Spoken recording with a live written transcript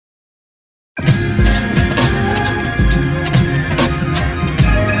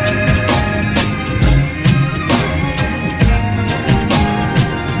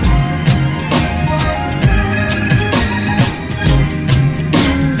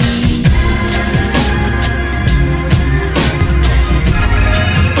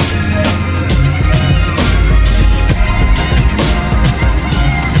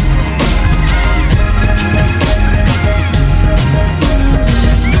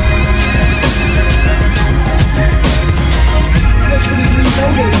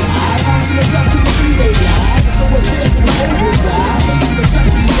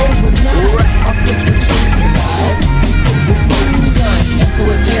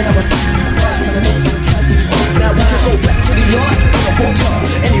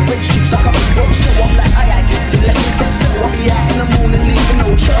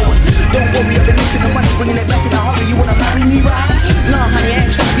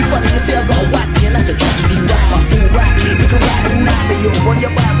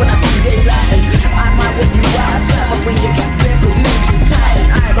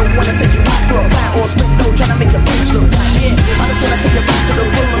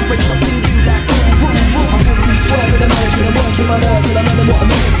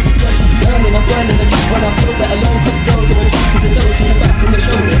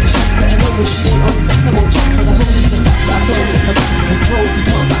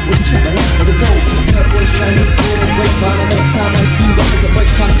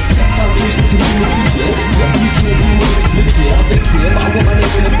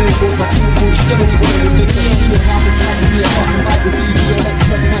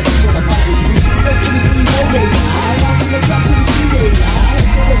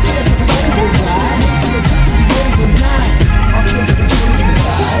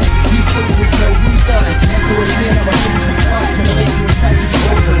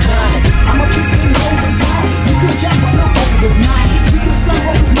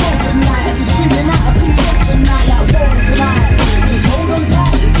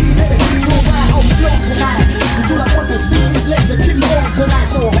turn tonight,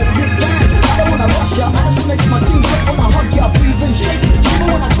 so hold it down. I don't wanna rush ya, I just wanna get my team wet when I hug ya, breathe and shake. Shiver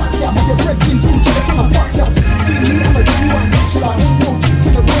when I touch ya, have your breath in too jealous when I fuck ya. See me, I'm a dude, I'm bachelor. Ain't no trick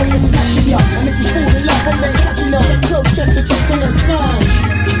in the world, it's matching ya. And if you fall in love, I'm there catching ya. Get close, chest to chest, and then smash.